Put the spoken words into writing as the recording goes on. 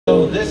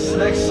So this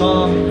next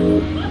song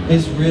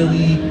is a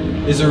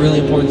really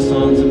important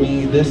song to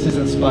me. This is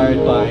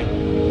inspired by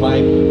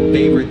my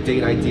favorite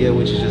date idea,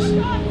 which is just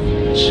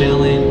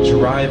chilling,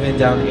 driving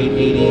down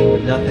 880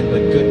 with nothing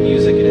but good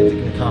music and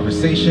intimate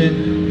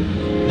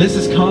conversation. This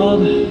is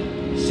called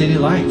City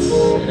Lights,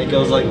 and it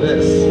goes like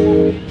this.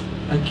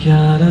 I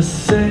gotta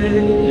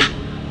say,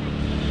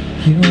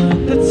 you are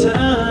the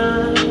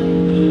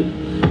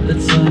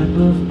type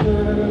of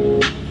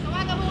girl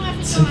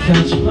to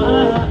catch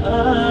my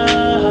eye,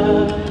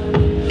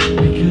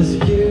 because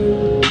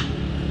you,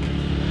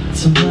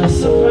 to my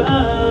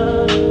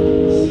surprise,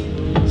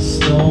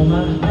 stole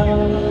my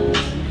heart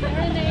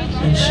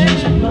and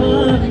changed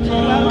my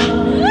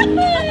mind.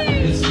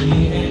 It's me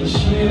and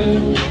you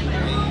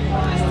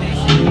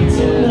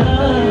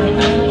tonight.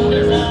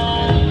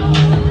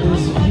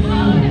 This view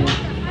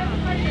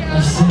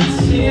of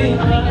city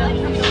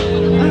lights.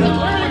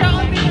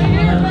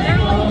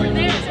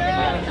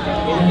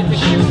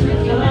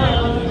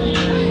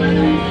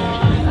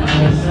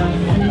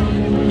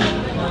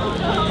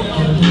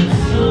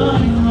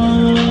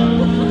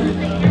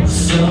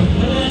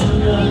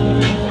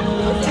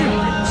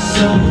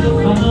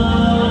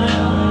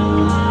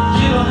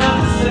 You don't have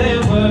to say a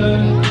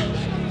word.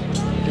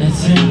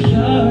 It's in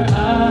your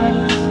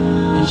eyes.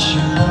 It's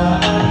you are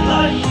all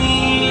I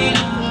need.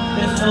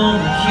 If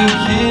only you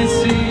can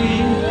see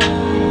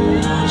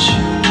what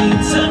you mean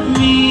to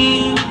me,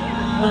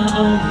 my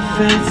only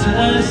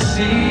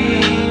fantasy.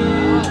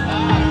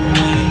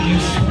 When you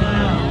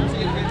smile,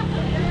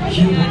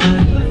 you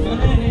like the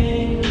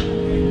flame.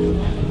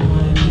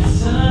 When you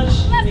touch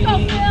me,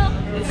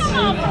 it's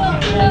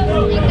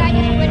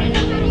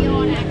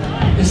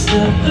it's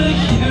not the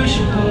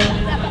usual,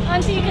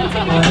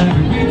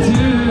 whatever we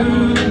do,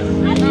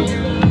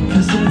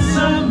 cause it's a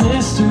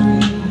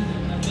mystery.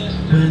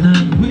 When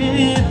I'm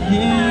with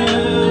you,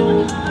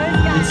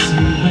 it's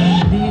you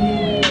and me.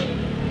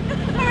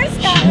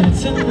 Here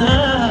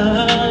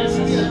tonight,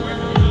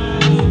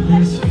 in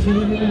this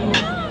view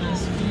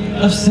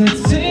of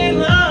city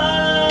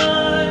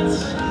lights,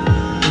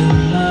 in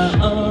my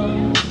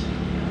arms,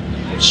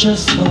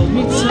 just hold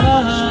me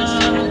tight.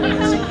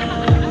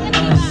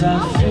 I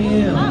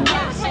feel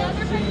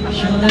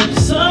your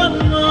lips on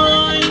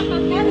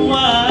mine.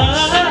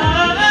 Wow,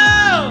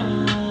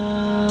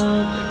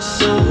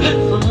 so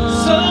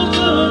divine.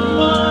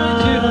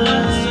 You don't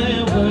have to say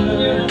a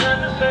word.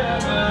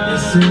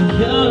 It's in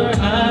your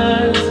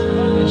eyes,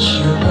 and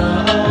you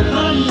are all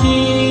I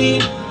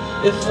need.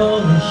 If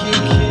only you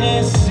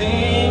can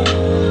see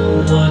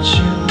what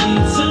you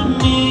mean to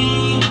me,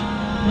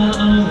 my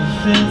only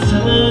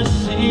fantasy.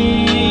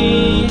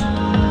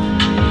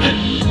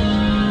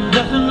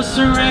 Nothing but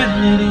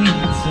serenity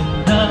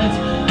tonight,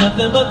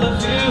 nothing but the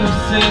view of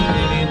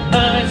city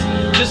lights.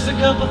 Just a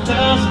couple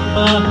thousand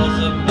miles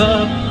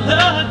above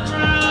the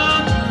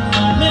ground.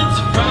 Moments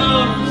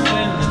froze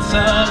in the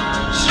time,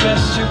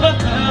 stretched to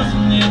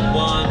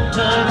 1,001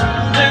 night.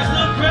 There's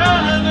no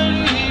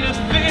gravity to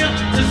feel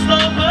to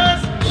slow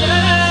us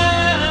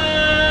down.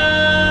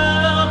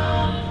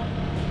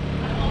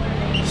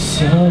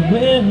 So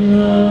in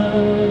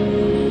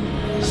love,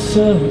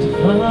 so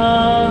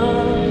divine.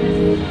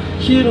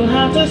 You don't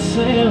have to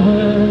say a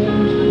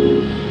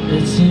word.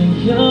 It's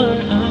in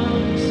your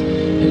arms,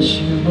 and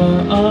you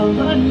are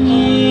all I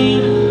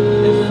need.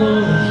 If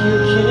only you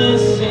can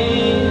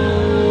see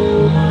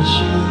what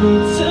you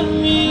mean to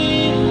me,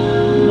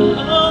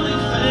 my only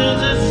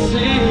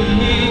fantasy.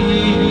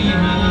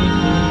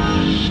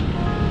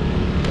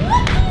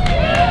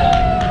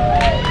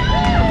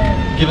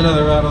 Give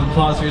another round of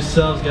applause for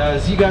yourselves,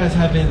 guys. You guys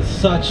have been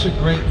such a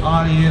great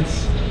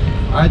audience.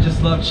 I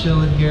just love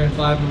chilling here and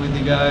vibing with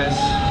you guys.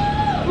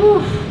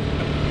 Whew.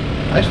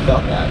 I just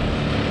felt that.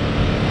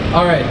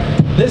 Alright,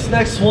 this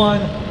next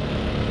one,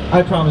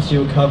 I promised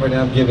you a cover and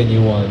I'm giving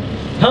you one.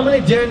 How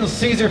many Daniel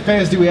Caesar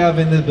fans do we have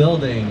in the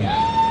building?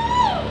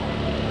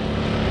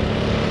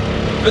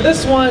 For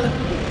this one,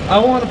 I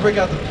want to break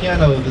out the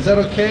piano. Is that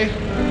okay?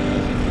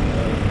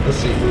 Let's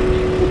see.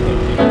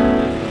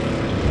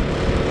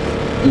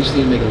 You just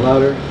need to make it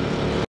louder.